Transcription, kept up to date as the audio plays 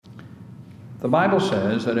The Bible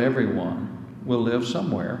says that everyone will live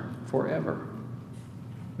somewhere forever.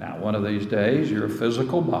 Now, one of these days, your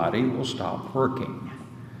physical body will stop working,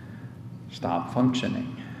 stop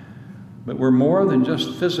functioning. But we're more than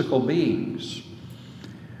just physical beings.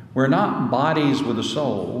 We're not bodies with a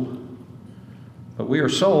soul, but we are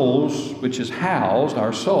souls, which is housed,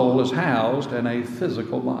 our soul is housed in a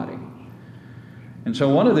physical body. And so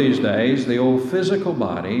one of these days, the old physical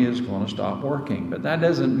body is going to stop working. But that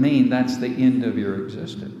doesn't mean that's the end of your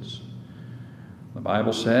existence. The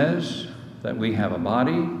Bible says that we have a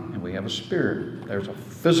body and we have a spirit. There's a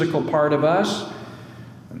physical part of us,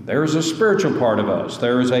 and there's a spiritual part of us.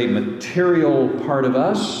 There is a material part of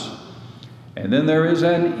us, and then there is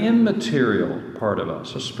an immaterial part of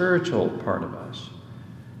us, a spiritual part of us.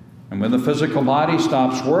 And when the physical body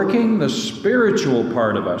stops working, the spiritual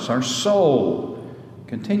part of us, our soul,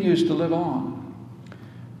 continues to live on.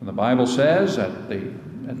 And the Bible says at the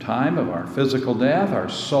time of our physical death, our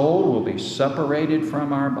soul will be separated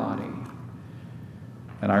from our body.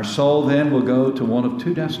 And our soul then will go to one of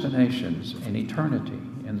two destinations in eternity,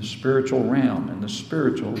 in the spiritual realm, in the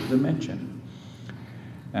spiritual dimension.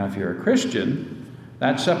 Now, if you're a Christian,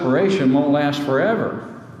 that separation won't last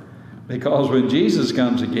forever, because when Jesus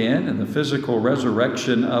comes again and the physical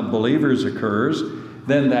resurrection of believers occurs,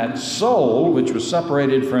 then that soul, which was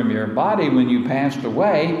separated from your body when you passed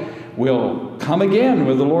away, will come again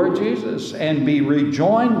with the Lord Jesus and be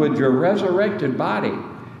rejoined with your resurrected body.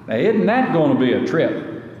 Now, isn't that going to be a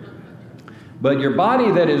trip? But your body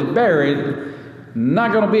that is buried,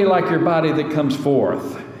 not going to be like your body that comes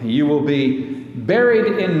forth. You will be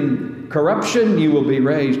buried in corruption. You will be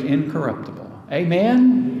raised incorruptible.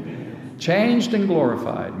 Amen? Changed and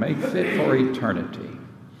glorified, made fit for eternity.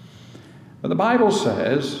 But the Bible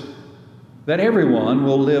says that everyone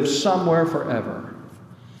will live somewhere forever.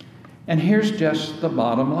 And here's just the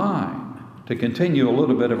bottom line. To continue a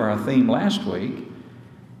little bit of our theme last week,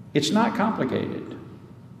 it's not complicated.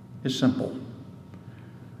 It's simple.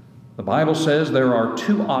 The Bible says there are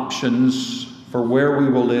two options for where we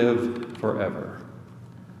will live forever.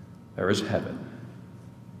 There is heaven.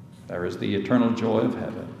 There is the eternal joy of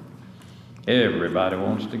heaven. Everybody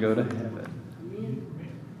wants to go to heaven.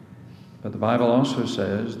 But the Bible also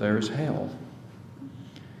says there is hell,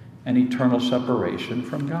 an eternal separation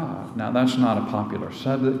from God. Now, that's not a popular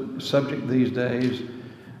subject these days.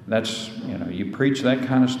 That's, you preach that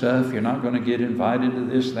kind of stuff, you're not going to get invited to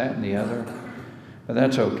this, that, and the other. But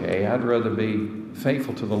that's okay. I'd rather be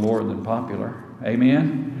faithful to the Lord than popular.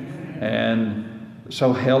 Amen? And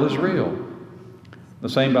so hell is real. The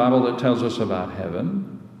same Bible that tells us about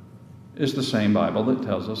heaven is the same Bible that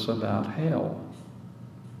tells us about hell.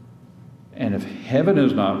 And if heaven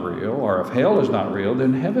is not real, or if hell is not real,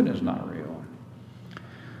 then heaven is not real.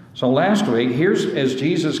 So last week, as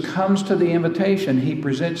Jesus comes to the invitation, he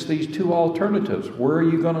presents these two alternatives. Where are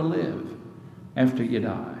you going to live after you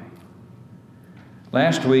die?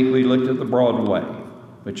 Last week, we looked at the broad way,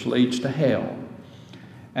 which leads to hell,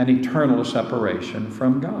 an eternal separation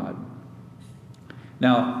from God.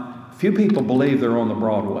 Now, few people believe they're on the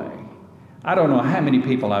broad way. I don't know how many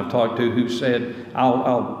people I've talked to who said,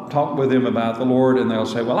 I'll talk with them about the Lord, and they'll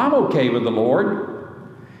say, well, I'm okay with the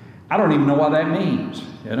Lord. I don't even know what that means,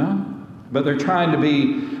 But they're trying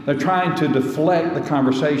to deflect the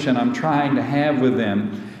conversation I'm trying to have with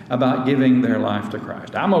them about giving their life to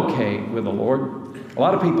Christ. I'm okay with the Lord. A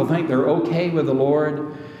lot of people think they're okay with the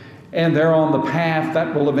Lord, and they're on the path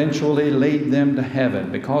that will eventually lead them to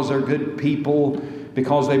heaven because they're good people,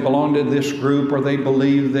 because they belong to this group, or they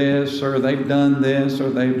believe this, or they've done this, or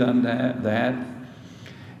they've done that.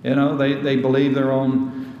 They believe they're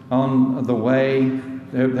on the way.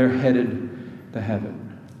 They're headed to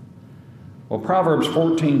heaven. Well, Proverbs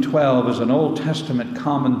 14:12 is an Old Testament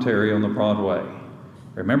commentary on the broad way.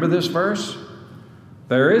 Remember this verse?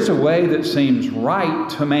 There is a way that seems right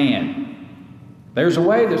to man. There's a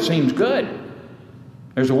way that seems good.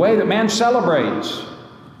 There's a way that man celebrates.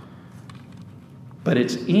 But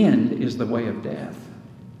its end is the way of death.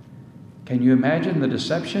 Can you imagine the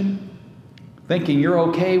deception? Thinking you're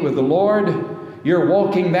okay with the Lord, you're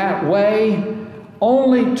walking that way,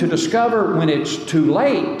 only to discover when it's too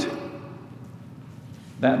late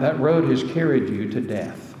that road has carried you to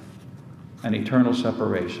death, an eternal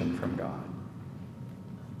separation from God.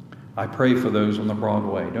 I pray for those on the broad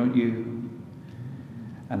way, don't you?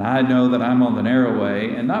 And I know that I'm on the narrow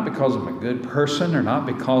way, and not because I'm a good person, or not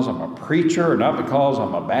because I'm a preacher, or not because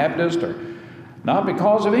I'm a Baptist, or not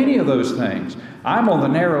because of any of those things. I'm on the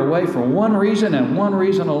narrow way for one reason and one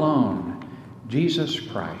reason alone: Jesus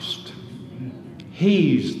Christ.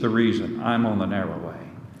 He's the reason I'm on the narrow way.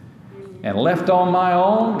 and left on my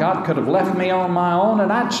own. God could have left me on my own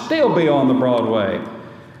and I'd still be on the Broadway.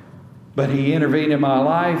 But He intervened in my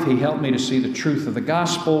life. He helped me to see the truth of the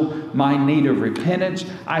gospel, my need of repentance.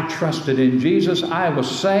 I trusted in Jesus. I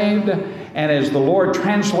was saved. And as the Lord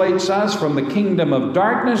translates us from the kingdom of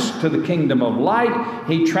darkness to the kingdom of light,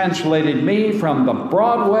 He translated me from the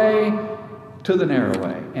broad way to the narrow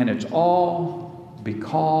way. And it's all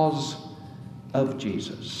because of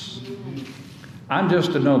Jesus. I'm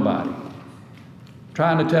just a nobody,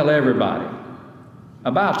 trying to tell everybody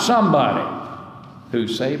about somebody who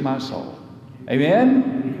saved my soul.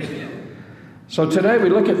 Amen? So today we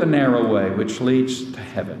look at the narrow way, which leads to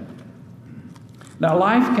heaven. Now,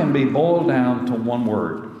 life can be boiled down to one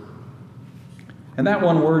word. And that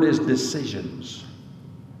one word is decisions.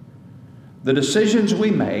 The decisions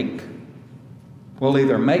we make will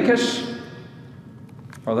either make us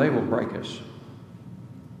or they will break us.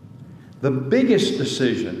 The biggest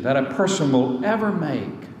decision that a person will ever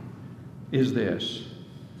make is this: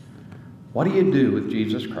 what do you do with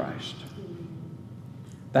Jesus Christ?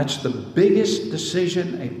 That's the biggest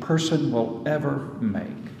decision a person will ever make.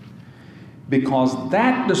 Because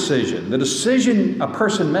that decision, the decision a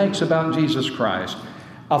person makes about Jesus Christ,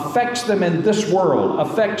 affects them in this world,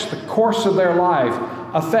 affects the course of their life,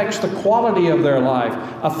 affects the quality of their life,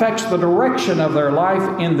 affects the direction of their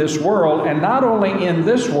life in this world, and not only in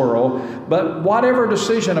this world, but whatever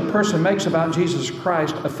decision a person makes about Jesus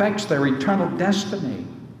Christ affects their eternal destiny.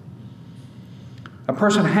 A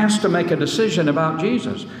person has to make a decision about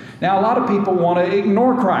Jesus. Now, a lot of people want to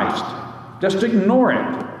ignore Christ, just ignore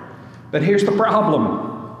it. But here's the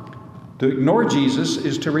problem. To ignore Jesus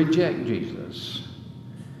is to reject Jesus.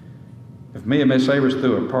 If me and Miss Ayers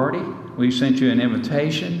threw a party, we sent you an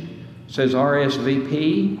invitation, says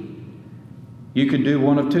RSVP, you could do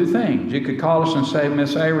one of two things. You could call us and say,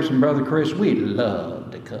 Miss Ayers and Brother Chris, we'd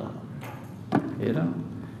love to come. You know?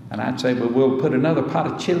 And I'd say, but we'll put another pot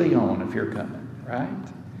of chili on if you're coming, right?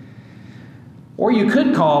 Or you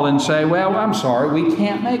could call and say, well, I'm sorry, we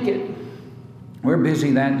can't make it. We're busy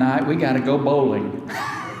that night. We got to go bowling.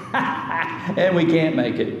 And we can't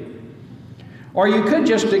make it. Or you could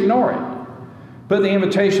just ignore it. Put the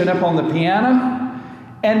invitation up on the piano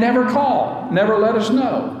and never call. Never let us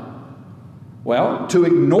know. Well, to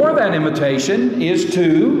ignore that invitation is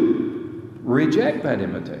to reject that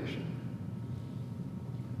invitation.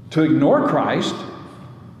 To ignore Christ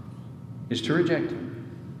is to reject Him.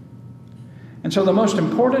 And so the most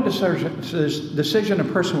important decision a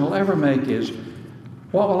person will ever make is,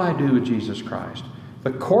 what will I do with Jesus Christ?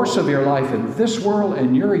 The course of your life in this world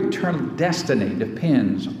and your eternal destiny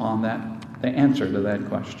depends on the answer to that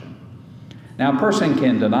question. Now, a person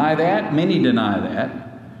can deny that. Many deny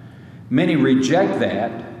that. Many reject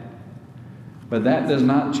that. But that does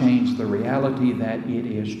not change the reality that it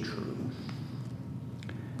is true.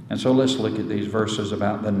 And so let's look at these verses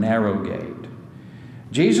about the narrow gate.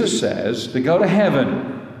 Jesus says to go to heaven.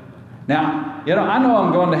 Now, I know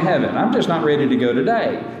I'm going to heaven. I'm just not ready to go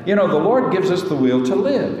today. The Lord gives us the will to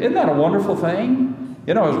live. Isn't that a wonderful thing?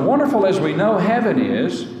 As wonderful as we know heaven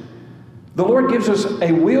is, the Lord gives us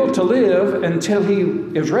a will to live until He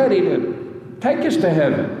is ready to take us to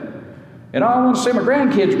heaven. I want to see my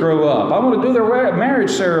grandkids grow up. I want to do their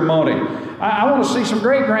marriage ceremony. I want to see some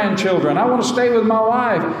great-grandchildren. I want to stay with my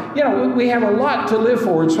wife. We have a lot to live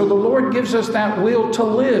for, and so the Lord gives us that will to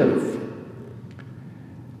live.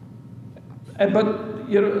 But,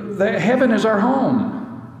 heaven is our home.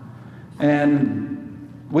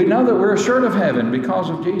 And we know that we're assured of heaven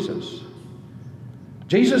because of Jesus.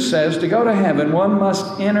 Jesus says to go to heaven, one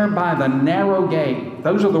must enter by the narrow gate.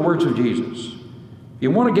 Those are the words of Jesus. If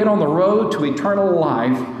you want to get on the road to eternal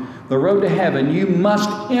life, the road to heaven, you must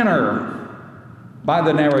enter by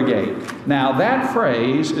the narrow gate. Now, that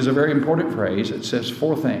phrase is a very important phrase. It says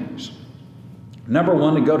four things. Number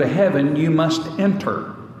one, to go to heaven, you must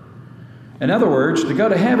enter. In other words, to go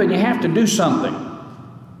to heaven, you have to do something.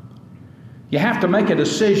 You have to make a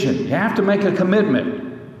decision. You have to make a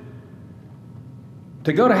commitment.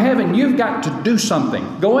 To go to heaven, you've got to do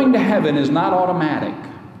something. Going to heaven is not automatic.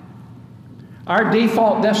 Our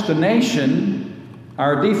default destination,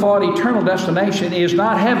 our default eternal destination is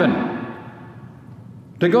not heaven.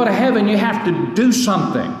 To go to heaven, you have to do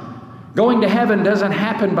something. Going to heaven doesn't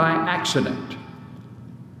happen by accident.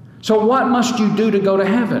 So what must you do to go to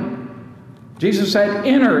heaven? Jesus said,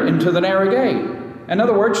 enter into the narrow gate. In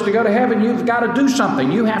other words, to go to heaven, you've got to do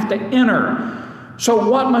something. You have to enter. So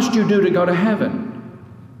what must you do to go to heaven?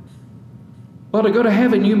 Well, to go to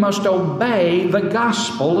heaven, you must obey the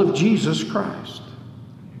gospel of Jesus Christ.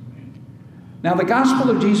 Now, the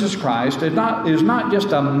gospel of Jesus Christ is not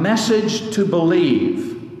just a message to believe.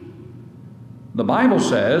 The Bible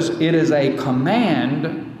says it is a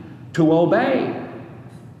command to obey.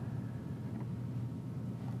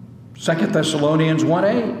 2 Thessalonians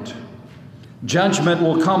 1:8. Judgment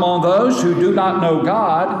will come on those who do not know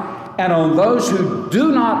God and on those who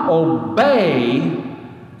do not obey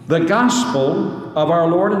the gospel of our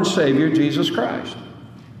Lord and Savior Jesus Christ.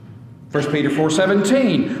 1 Peter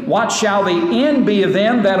 4:17. What shall the end be of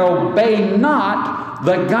them that obey not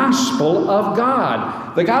the gospel of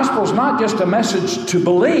God? The gospel is not just a message to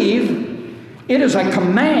believe. It is a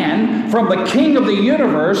command from the King of the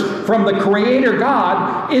universe, from the Creator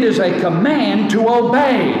God. It is a command to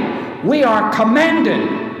obey. We are commanded,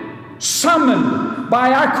 summoned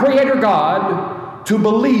by our Creator God to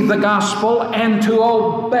believe the gospel and to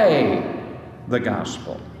obey the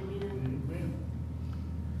gospel.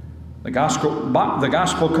 The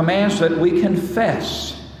gospel commands that we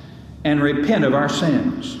confess and repent of our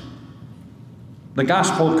sins. The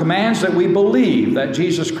gospel commands that we believe that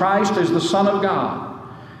Jesus Christ is the Son of God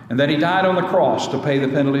and that He died on the cross to pay the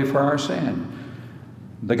penalty for our sin.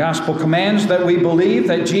 The gospel commands that we believe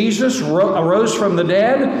that Jesus arose from the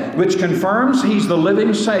dead, which confirms He's the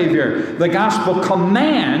living Savior. The gospel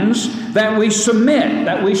commands that we submit,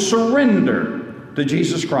 that we surrender to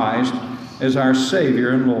Jesus Christ as our Savior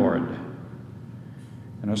and Lord.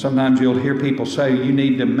 You know, sometimes you'll hear people say, you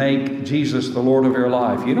need to make Jesus the Lord of your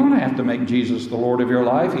life. You don't have to make Jesus the Lord of your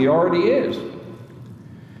life. He already is.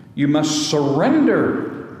 You must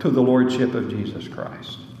surrender to the Lordship of Jesus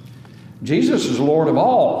Christ. Jesus is Lord of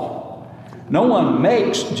all. No one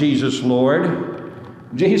makes Jesus Lord.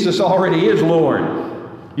 Jesus already is Lord.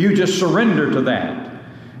 You just surrender to that.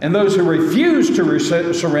 And those who refuse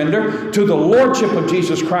to surrender to the Lordship of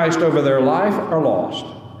Jesus Christ over their life are lost.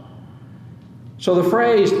 So the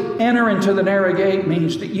phrase, enter into the narrow gate,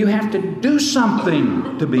 means that you have to do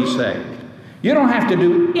something to be saved. You don't have to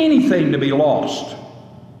do anything to be lost.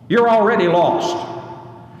 You're already lost.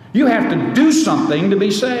 You have to do something to be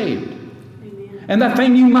saved. And the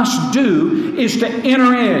thing you must do is to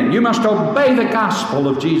enter in. You must obey the gospel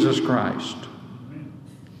of Jesus Christ.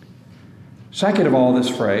 Second of all, this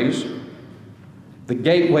phrase, the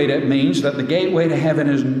gateway, that means that the gateway to heaven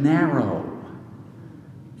is narrow.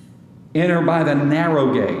 Enter by the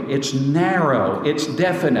narrow gate. It's narrow. It's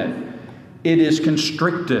definite. It is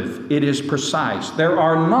constrictive. It is precise. There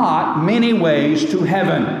are not many ways to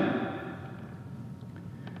heaven.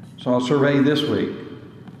 So I'll survey this week.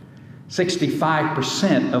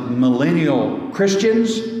 65% of millennial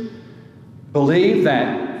Christians believe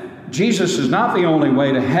that Jesus is not the only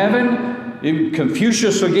way to heaven.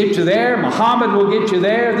 Confucius will get you there. Muhammad will get you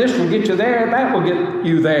there. This will get you there. That will get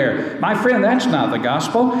you there. My friend, that's not the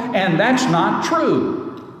gospel, and that's not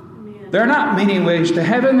true. Amen. There are not many ways to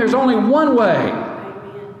heaven. There's only one way.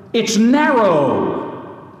 Amen. It's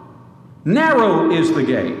narrow. Narrow is the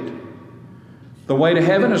gate. The way to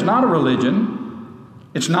heaven is not a religion.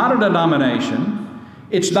 It's not a denomination.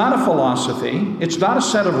 It's not a philosophy. It's not a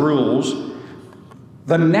set of rules.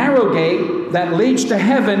 The narrow gate that leads to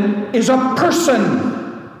heaven is a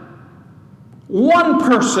person. One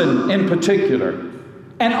person in particular.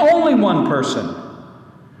 And only one person.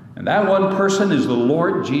 And that one person is the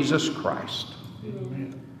Lord Jesus Christ.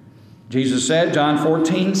 Amen. Jesus said, John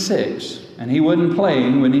 14:6, and He wasn't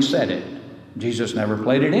playing when He said it. Jesus never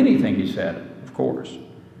played at anything He said, of course.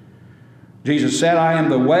 Jesus said, I am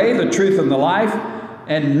the way, the truth, and the life,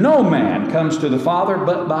 and no man comes to the Father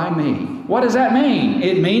but by me. What does that mean?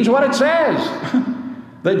 It means what it says,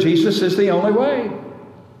 that Jesus is the only way.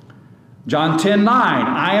 John 10:9,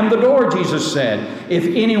 I am the door, Jesus said. If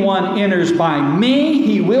anyone enters by me,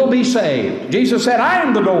 he will be saved. Jesus said, I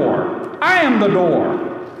am the door. I am the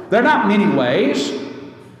door. There are not many ways.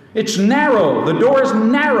 It's narrow. The door is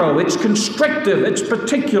narrow. It's constrictive. It's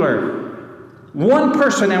particular. One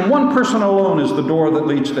person and one person alone is the door that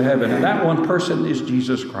leads to heaven, and that one person is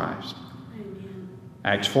Jesus Christ. Amen.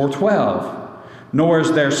 Acts 4:12. Nor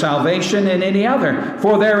is there salvation in any other,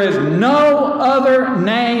 for there is no other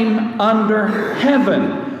name under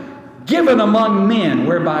heaven given among men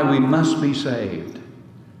whereby we must be saved.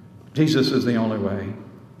 Jesus is the only way.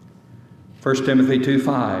 1 Timothy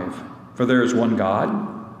 2:5. For there is one God,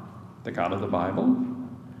 the God of the Bible,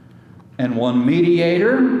 and one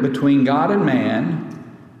mediator between God and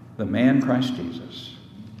man, the man Christ Jesus.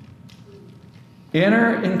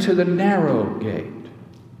 Enter into the narrow gate.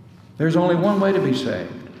 There's only one way to be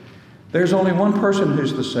saved. There's only one person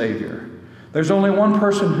who's the Savior. There's only one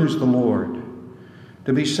person who's the Lord.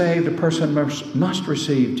 To be saved, a person must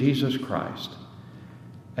receive Jesus Christ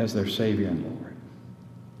as their Savior and Lord.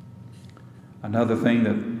 Another thing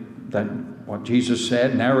that what Jesus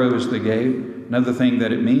said, narrow is the gate, Another thing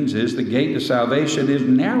that it means is the gate to salvation is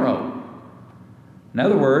narrow. In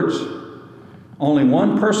other words, only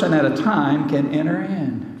one person at a time can enter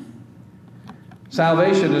in.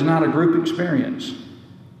 Salvation is not a group experience.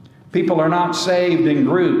 People are not saved in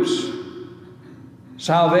groups.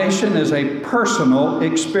 Salvation is a personal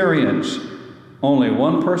experience. Only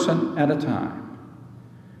one person at a time.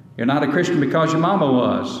 You're not a Christian because your mama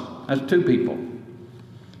was. That's two people.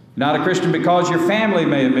 You're not a Christian because your family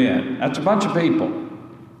may have been. That's a bunch of people.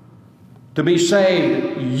 To be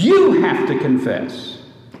saved, you have to confess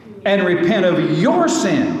and repent of your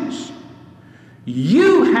sins.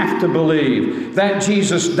 You have to believe that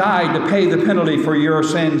Jesus died to pay the penalty for your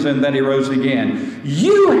sins and that He rose again.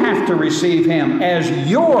 You have to receive Him as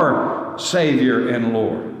your Savior and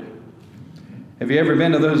Lord. Have you ever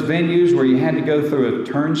been to those venues where you had to go through a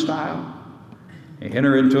turnstile? You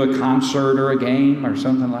enter into a concert or a game or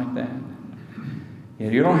something like that.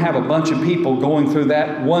 You don't have a bunch of people going through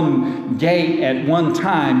that one gate at one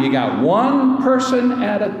time. You got one person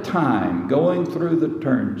at a time going through the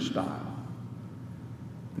turnstile.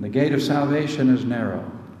 And the gate of salvation is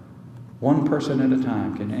narrow. One person at a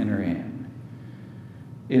time can enter in.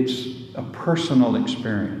 It's a personal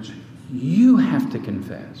experience. You have to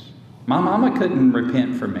confess. My mama couldn't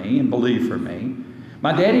repent for me and believe for me.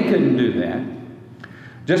 My daddy couldn't do that.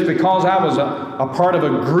 Just because I was a part of a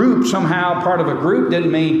group, somehow part of a group,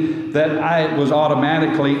 didn't mean that I was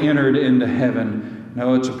automatically entered into heaven.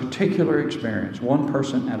 No, it's a particular experience, one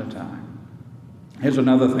person at a time. Here's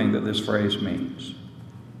another thing that this phrase means.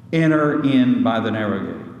 Enter in by the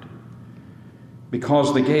narrow gate.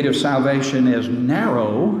 Because the gate of salvation is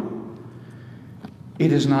narrow,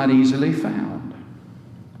 it is not easily found.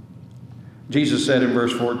 Jesus said in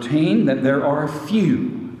verse 14 that there are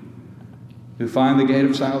few who find the gate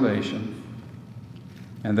of salvation,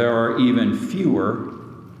 and there are even fewer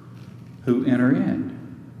who enter in.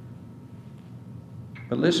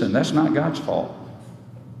 But listen, that's not God's fault.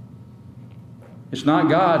 It's not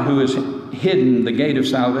God who has hidden the gate of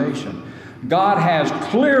salvation. God has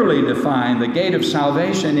clearly defined the gate of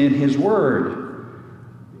salvation in His Word.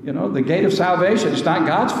 You know, the gate of salvation, it's not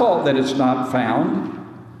God's fault that it's not found.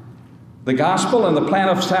 The gospel and the plan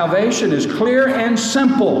of salvation is clear and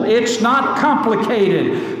simple. It's not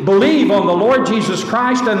complicated. Believe on the Lord Jesus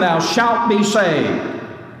Christ and thou shalt be saved.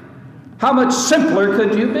 How much simpler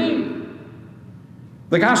could you be?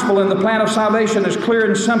 The gospel and the plan of salvation is clear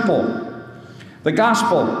and simple. The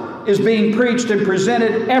gospel is being preached and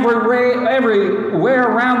presented everywhere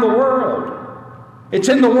around the world. It's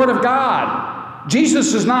in the Word of God.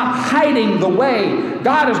 Jesus is not hiding the way.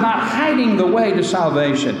 God is not hiding the way to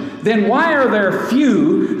salvation. Then why are there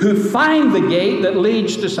few who find the gate that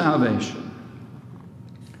leads to salvation?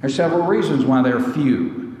 There are several reasons why there are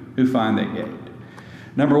few who find that gate.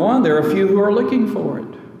 Number one, there are few who are looking for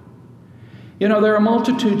it. You know, there are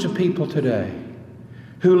multitudes of people today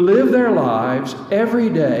who live their lives every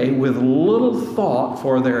day with little thought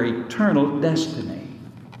for their eternal destiny.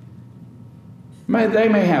 They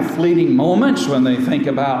may have fleeting moments when they think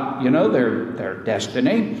about, their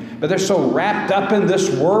destiny, but they're so wrapped up in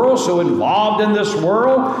this world, so involved in this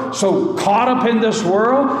world, so caught up in this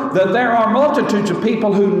world, that there are multitudes of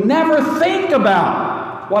people who never think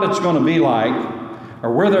about what it's going to be like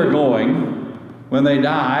or where they're going when they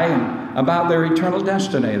die and about their eternal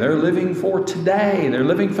destiny. They're living for today. They're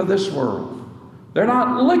living for this world. They're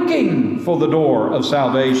not looking for the door of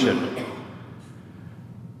salvation.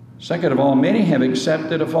 Second of all, many have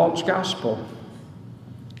accepted a false gospel,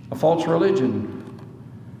 a false religion,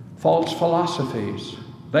 false philosophies.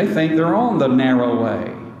 They think they're on the narrow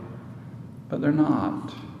way, but they're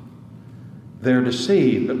not. They're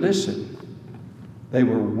deceived. But listen, they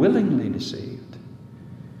were willingly deceived.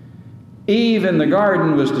 Eve in the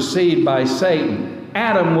garden was deceived by Satan.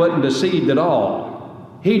 Adam wasn't deceived at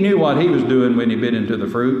all. He knew what he was doing when he bit into the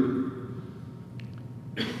fruit.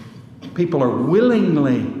 People are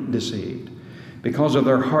willingly deceived because of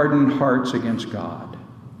their hardened hearts against God.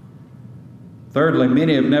 Thirdly,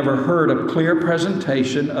 many have never heard a clear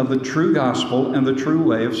presentation of the true gospel and the true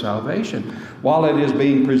way of salvation. While it is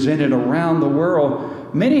being presented around the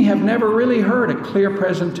world, many have never really heard a clear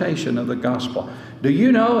presentation of the gospel. Do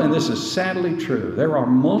you know, and this is sadly true, there are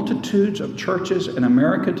multitudes of churches in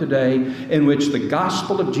America today in which the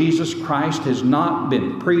gospel of Jesus Christ has not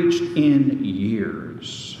been preached in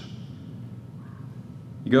years.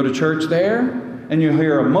 You go to church there, and you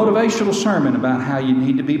hear a motivational sermon about how you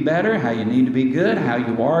need to be better, how you need to be good, how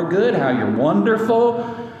you are good, how you're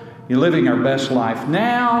wonderful. You're living our best life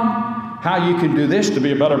now. how you can do this to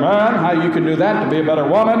be a better man, how you can do that to be a better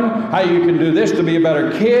woman, how you can do this to be a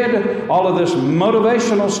better kid, all of this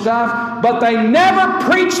motivational stuff, but they never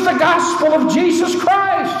preach the gospel of Jesus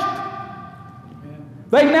Christ.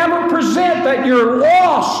 They never present that you're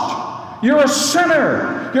lost, you're a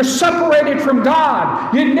sinner, you're separated from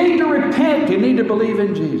God, you need to repent, you need to believe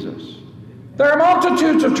in Jesus. There are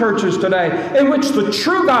multitudes of churches today in which the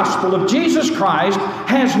true gospel of Jesus Christ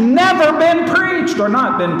has never been preached or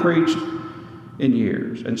not been preached in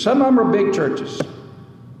years. And some of them are big churches.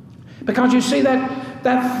 Because you see,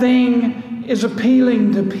 that thing is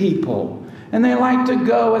appealing to people. And they like to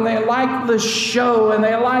go, and they like the show, and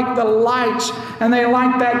they like the lights, and they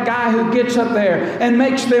like that guy who gets up there and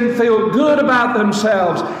makes them feel good about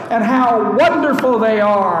themselves, and how wonderful they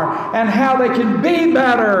are, and how they can be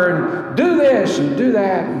better, and do this and do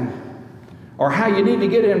that, or how you need to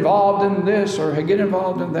get involved in this or get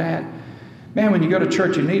involved in that. Man, when you go to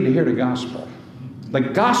church, you need to hear the gospel. The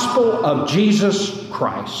gospel of Jesus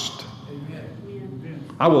Christ.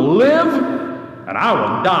 I will live and I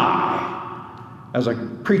will die as a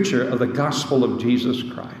preacher of the gospel of Jesus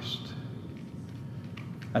Christ.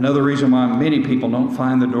 Another reason why many people don't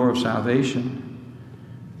find the door of salvation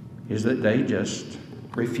is that they just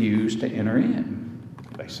refuse to enter in.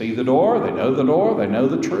 They see the door, they know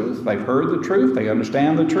the truth, they've heard the truth, they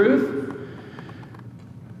understand the truth.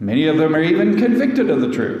 Many of them are even convicted of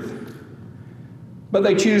the truth. But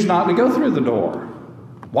they choose not to go through the door.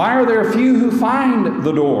 Why are there few who find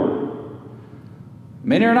the door?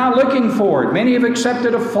 Many are not looking for it. Many have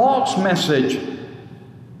accepted a false message.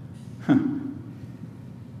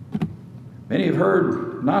 Many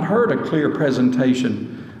have not heard a clear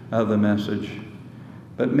presentation of the message.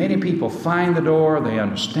 But many people find the door, they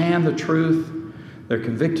understand the truth, they're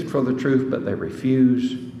convicted for the truth, but they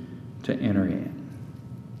refuse to enter in.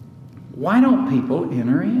 Why don't people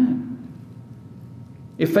enter in?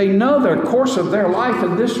 If they know the course of their life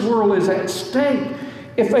in this world is at stake,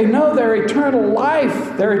 if they know their eternal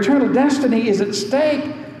life, their eternal destiny is at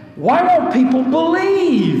stake, why won't people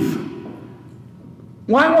believe?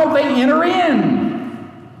 Why won't they enter in?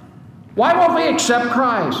 Why won't they accept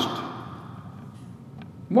Christ?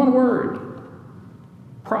 One word: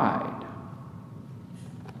 pride.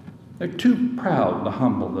 They're too proud to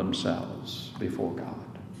humble themselves before God.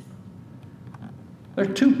 They're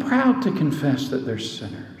too proud to confess that they're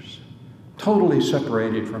sinners, totally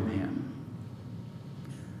separated from Him.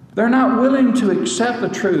 They're not willing to accept the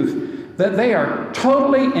truth that they are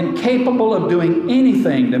totally incapable of doing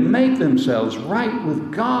anything to make themselves right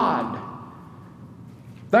with God.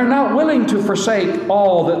 They're not willing to forsake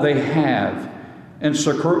all that they have and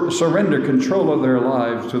surrender control of their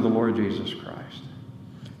lives to the Lord Jesus Christ.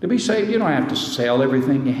 To be saved, you don't have to sell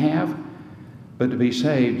everything you have, but to be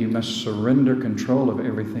saved, you must surrender control of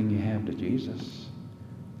everything you have to Jesus.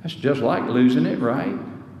 That's just like losing it, right?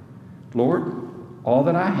 Lord, all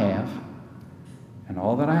that I have and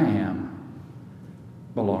all that I am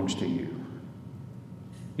belongs to you.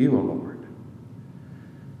 You, O Lord.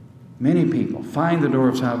 Many people find the door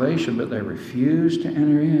of salvation, but they refuse to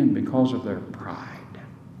enter in because of their pride.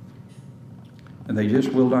 And they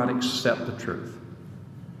just will not accept the truth.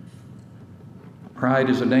 Pride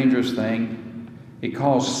is a dangerous thing. It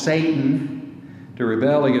caused Satan to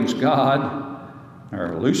rebel against God,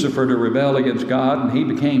 or Lucifer to rebel against God, and he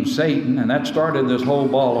became Satan, and that started this whole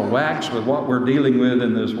ball of wax with what we're dealing with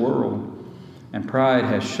in this world. And pride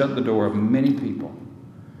has shut the door of many people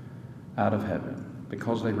out of heaven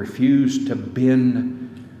because they refuse to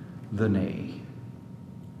bend the knee.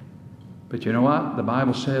 But you know what? The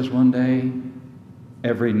Bible says one day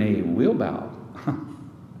every knee will bow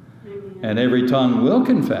and every tongue will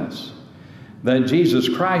confess that Jesus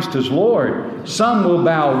Christ is Lord. Some will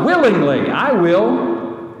bow willingly, I will,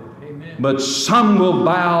 amen. But some will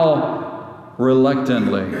bow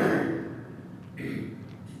reluctantly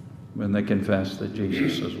when they confess that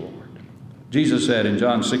Jesus is Lord. Jesus said in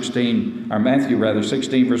Matthew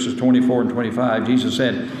 16, verses 24 and 25, Jesus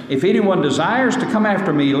said, "If anyone desires to come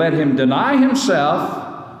after me, let him deny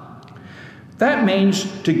himself." That means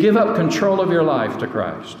to give up control of your life to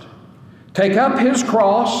Christ. Take up his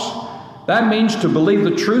cross. That means to believe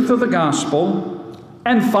the truth of the gospel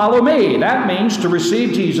and follow me. That means to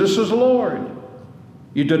receive Jesus as Lord.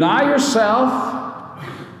 You deny yourself.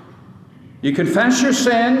 You confess your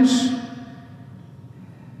sins.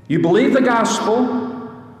 You believe the gospel.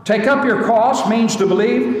 Take up your cross means to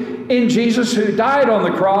believe in Jesus who died on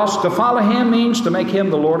the cross. To follow him means to make him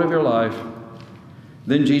the Lord of your life.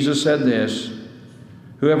 Then Jesus said this,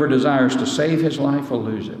 "Whoever desires to save his life will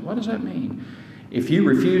lose it." What does that mean? If you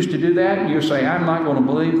refuse to do that, you say, I'm not going to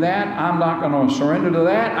believe that, I'm not going to surrender to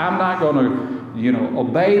that, I'm not going to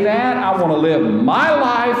obey that. I want to live my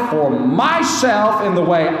life for myself in the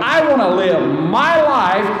way I want to live my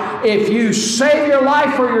life. If you save your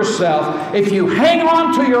life for yourself, if you hang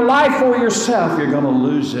on to your life for yourself, you're going to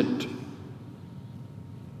lose it.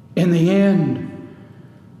 In the end,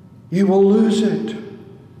 you will lose it.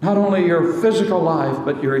 Not only your physical life,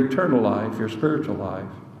 but your eternal life, your spiritual life.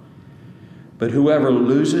 But whoever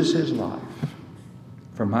loses his life,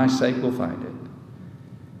 for my sake, will find it.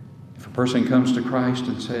 If a person comes to Christ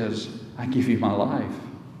and says, I give you my life.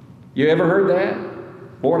 You ever heard that?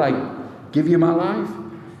 Lord, I give you my life.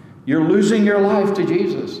 You're losing your life to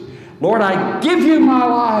Jesus. Lord, I give you my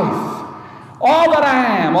life. All that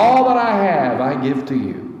I am, all that I have, I give to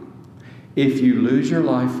you. If you lose your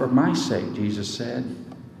life for my sake, Jesus said,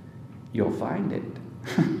 you'll find it.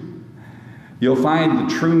 You'll find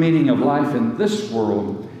the true meaning of life in this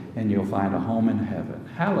world, and you'll find a home in heaven.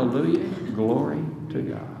 Hallelujah. Glory to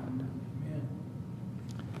God.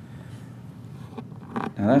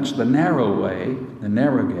 Now that's the narrow way, the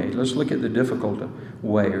narrow gate. Let's look at the difficult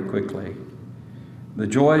way quickly. The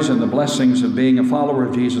joys and the blessings of being a follower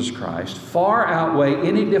of Jesus Christ far outweigh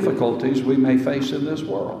any difficulties we may face in this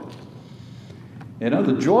world.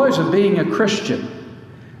 The joys of being a Christian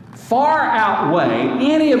far outweigh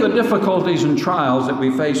any of the difficulties and trials that we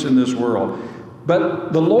face in this world.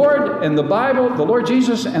 But the Lord and the Bible, the Lord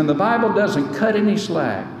Jesus and the Bible doesn't cut any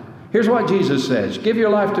slack. Here's what Jesus says. Give your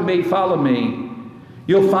life to me, follow me.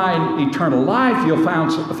 You'll find eternal life. You'll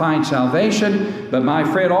find salvation. But my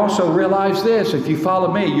friend, also realize this. If you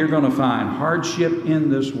follow me, you're going to find hardship in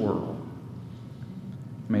this world.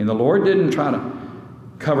 The Lord didn't try to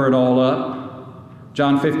cover it all up.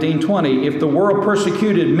 John 15:20, if the world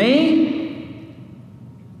persecuted me,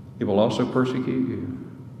 it will also persecute you.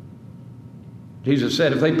 Jesus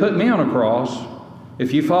said, if they put me on a cross,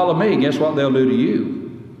 if you follow me, guess what they'll do to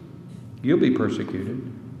you? You'll be persecuted.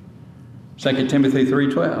 2 Timothy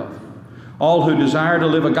 3:12, all who desire to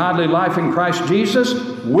live a godly life in Christ Jesus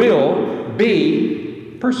will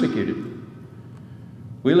be persecuted.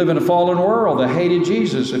 We live in a fallen world that hated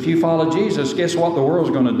Jesus. If you follow Jesus, guess what the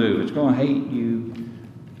world's going to do? It's going to hate you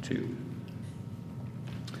too.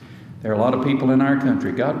 There are a lot of people in our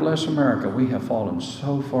country. God bless America. We have fallen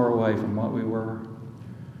so far away from what we were.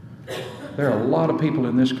 There are a lot of people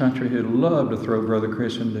in this country who love to throw Brother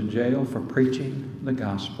Chris into jail for preaching the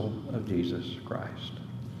gospel of Jesus Christ.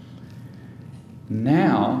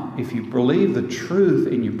 Now, if you believe the truth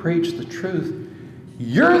and you preach the truth,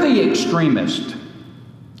 you're the extremist.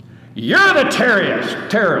 You're the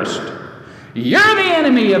terrorist. You're the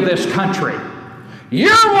enemy of this country.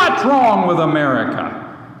 You're what's wrong with America.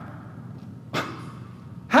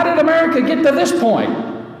 How did America get to this point?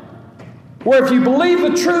 Where if you believe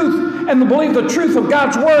the truth and believe the truth of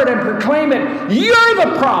God's Word and proclaim it, you're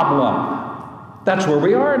the problem. That's where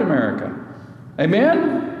we are in America.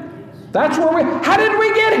 Amen? That's where how did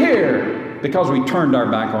we get here? Because we turned our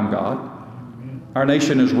back on God. Our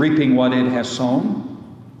nation is reaping what it has sown.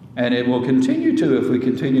 And it will continue to if we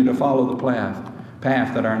continue to follow the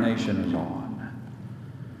path that our nation is on.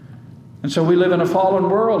 And so we live in a fallen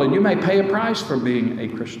world, and you may pay a price for being a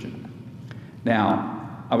Christian.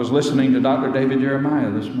 Now, I was listening to Dr. David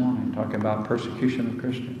Jeremiah this morning talking about persecution of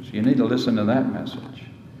Christians. You need to listen to that message.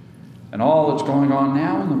 And all that's going on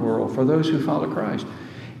now in the world for those who follow Christ.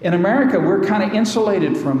 In America, we're kind of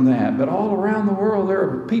insulated from that. But all around the world, there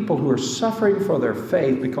are people who are suffering for their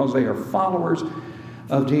faith because they are followers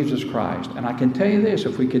of Jesus Christ. And I can tell you this,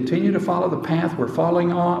 if we continue to follow the path we're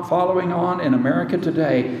following on in America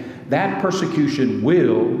today, that persecution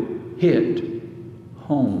will hit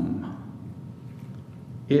home.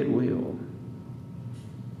 It will.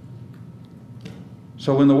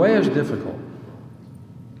 So when the way is difficult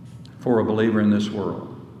for a believer in this world,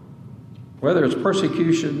 whether it's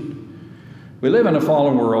persecution, we live in a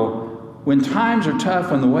fallen world. When times are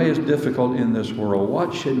tough, when the way is difficult in this world,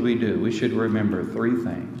 what should we do? We should remember three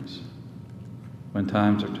things when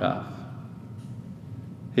times are tough.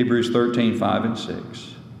 Hebrews 13:5 and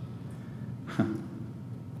 6.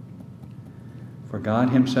 For God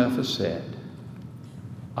himself has said,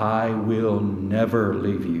 I will never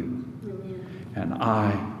leave you, and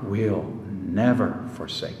I will never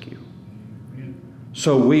forsake you.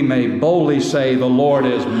 So we may boldly say, the Lord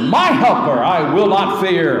is my helper, I will not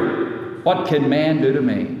fear. What can man do to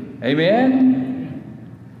me? Amen?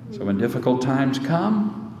 So when difficult times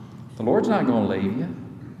come, the Lord's not going to leave you.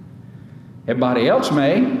 Everybody else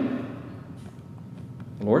may.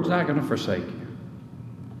 The Lord's not going to forsake you.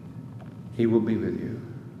 He will be with you.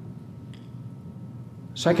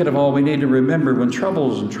 Second of all, we need to remember when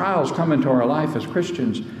troubles and trials come into our life as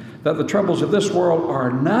Christians, that the troubles of this world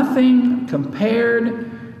are nothing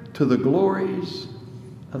compared to the glories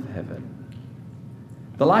of heaven.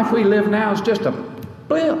 The life we live now is just a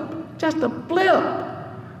blip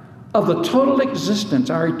of the total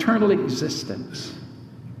existence, our eternal existence.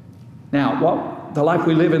 Now, the life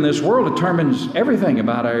we live in this world determines everything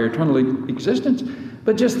about our eternal existence.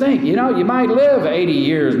 But just think, you might live 80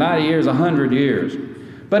 years, 90 years, 100 years.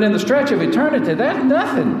 But in the stretch of eternity, that's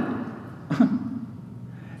nothing.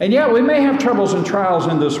 And yet we may have troubles and trials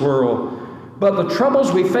in this world, but the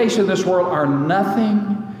troubles we face in this world are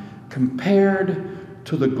nothing compared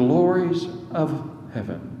to the glories of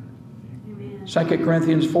heaven. 2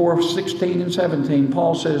 Corinthians 4:16 and 17,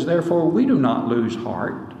 Paul says, "Therefore we do not lose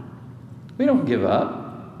heart." We don't give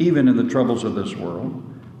up, even in the troubles of this world.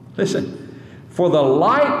 Listen, for the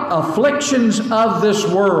light afflictions of this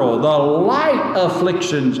world,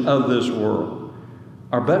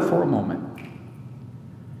 are but for a moment.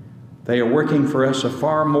 They are working for us a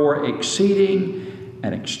far more exceeding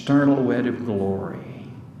and external weight of glory.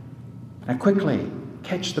 Now quickly,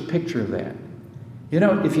 catch the picture of that.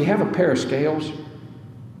 If you have a pair of scales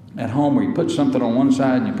at home where you put something on one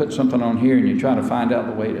side and you put something on here and you try to find out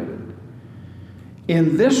the weight of it.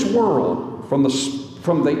 In this world, from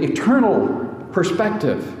the eternal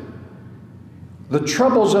perspective, the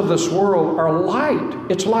troubles of this world are light.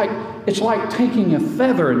 It's like taking a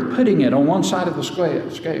feather and putting it on one side of the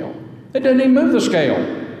scale. It doesn't even move the scale.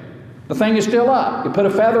 The thing is still up. You put a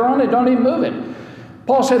feather on it, don't even move it.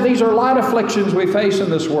 Paul said these are light afflictions we face in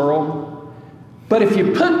this world. But if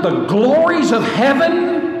you put the glories of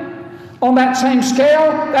heaven on that same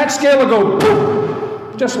scale, that scale will go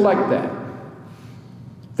boom, just like that.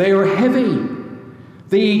 They are heavy.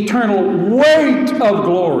 The eternal weight of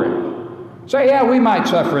glory. So yeah, we might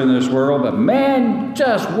suffer in this world, but man,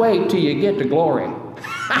 just wait till you get to glory.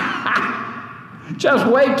 Just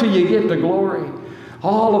wait till you get to glory.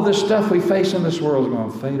 All of this stuff we face in this world is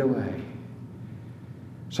going to fade away.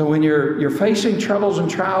 So when you're facing troubles and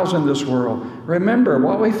trials in this world, remember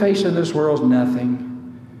what we face in this world is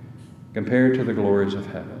nothing compared to the glories of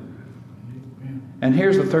heaven. And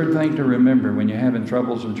here's the third thing to remember when you're having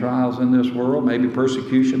troubles and trials in this world, maybe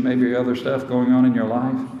persecution, maybe other stuff going on in your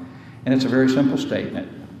life. And it's a very simple statement.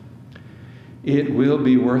 It will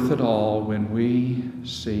be worth it all when we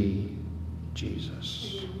see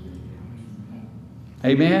Jesus.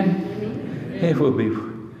 Amen? It will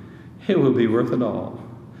be worth it all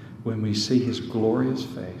when we see His glorious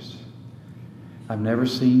face. I've never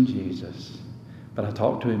seen Jesus, but I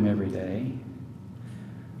talk to Him every day.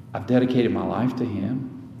 I've dedicated my life to Him.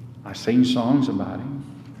 I sing songs about Him.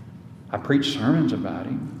 I preach sermons about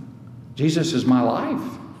Him. Jesus is my life.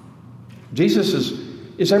 Jesus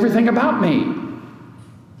is everything about me.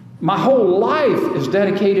 My whole life is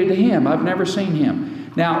dedicated to Him. I've never seen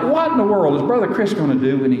Him. Now, what in the world is Brother Chris going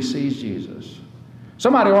to do when he sees Jesus?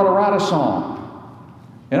 Somebody ought to write a song.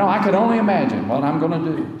 I could only imagine what I'm going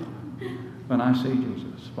to do when I see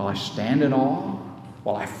Jesus. Will I stand in awe?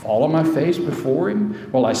 Will I fall on my face before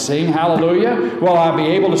Him? Will I sing hallelujah? Will I be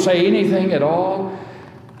able to say anything at all?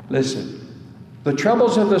 Listen, the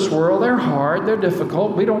troubles of this world, they're hard, they're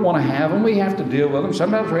difficult. We don't want to have them. We have to deal with them.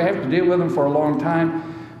 Sometimes we have to deal with them for a long time.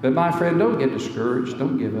 But my friend, don't get discouraged.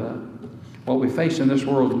 Don't give up. What we face in this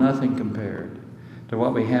world is nothing compared to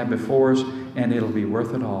what we have before us, and it'll be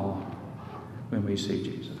worth it all when we see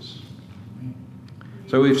Jesus.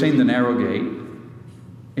 So we've seen the narrow gate.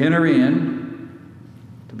 Enter in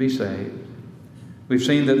to be saved. We've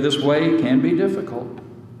seen that this way can be difficult.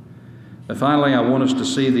 But finally, I want us to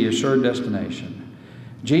see the assured destination.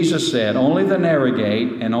 Jesus said, only the narrow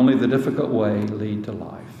gate and only the difficult way lead to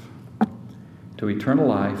life, to eternal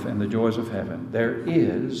life and the joys of heaven. There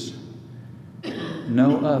is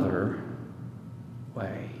no other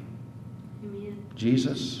way. Amen.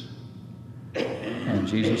 Jesus and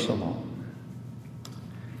Jesus alone.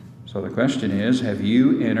 So the question is, have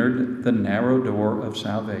you entered the narrow door of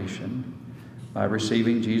salvation by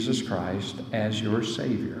receiving Jesus Christ as your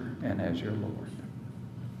Savior and as your Lord?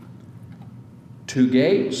 2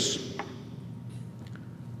 gates,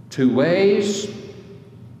 2 ways,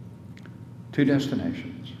 2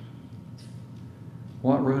 destinations.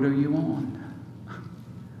 What road are you on?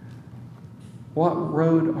 What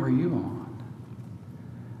road are you on?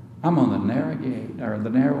 I'm on the narrow gate, or the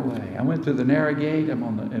narrow way. I went through the narrow gate. I'm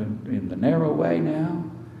in the narrow way now.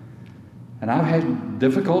 And I've had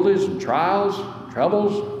difficulties and trials,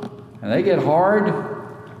 troubles, and they get hard.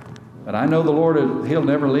 But I know the Lord, He'll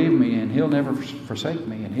never leave me, and He'll never forsake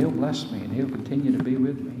me, and He'll bless me, and He'll continue to be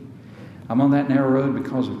with me. I'm on that narrow road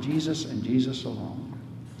because of Jesus and Jesus alone.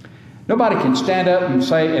 Nobody can stand up and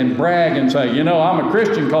say and brag and say, you know, I'm a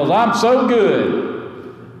Christian because I'm so good.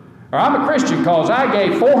 Or I'm a Christian because I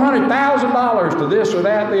gave $400,000 to this or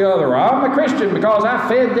that or the other. Or I'm a Christian because I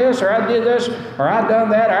fed this or I did this or I done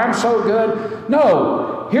that or I'm so good.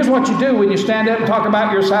 No. Here's what you do when you stand up and talk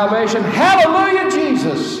about your salvation. Hallelujah,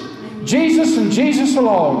 Jesus. Jesus and Jesus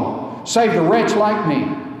alone saved a wretch like me.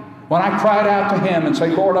 When I cried out to Him and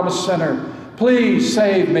said, Lord, I'm a sinner. Please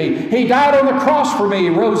save me. He died on the cross for me. He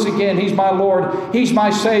rose again. He's my Lord. He's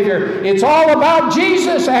my Savior. It's all about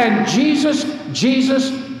Jesus and Jesus,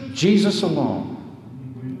 Jesus, Jesus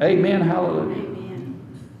alone. Amen. Hallelujah.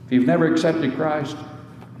 Amen. If you've never accepted Christ,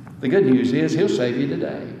 the good news is He'll save you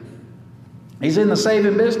today. He's in the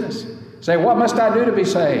saving business. Say, what must I do to be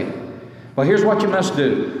saved? Well, here's what you must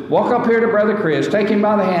do. Walk up here to Brother Chris, take him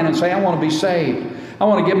by the hand and say, I want to be saved. I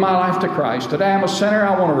want to give my life to Christ. Today I'm a sinner.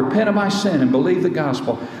 I want to repent of my sin and believe the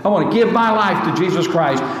gospel. I want to give my life to Jesus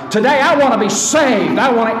Christ. Today I want to be saved.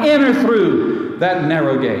 I want to enter through that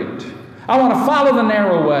narrow gate. I want to follow the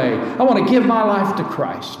narrow way. I want to give my life to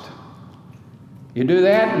Christ. You do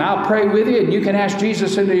that, and I'll pray with you, and you can ask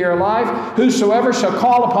Jesus into your life. Whosoever shall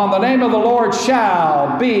call upon the name of the Lord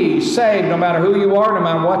shall be saved, no matter who you are, no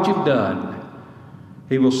matter what you've done.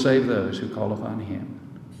 He will save those who call upon Him.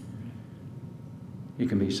 You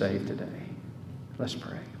can be saved today. Let's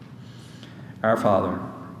pray. Our Father,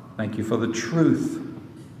 thank you for the truth.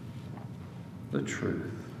 The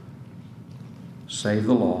truth. Save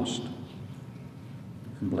the lost.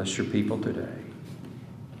 And bless your people today.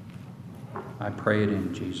 I pray it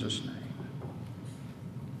in Jesus' name.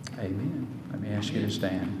 Amen. Let me ask you to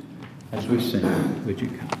stand as we sing. Would you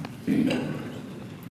come?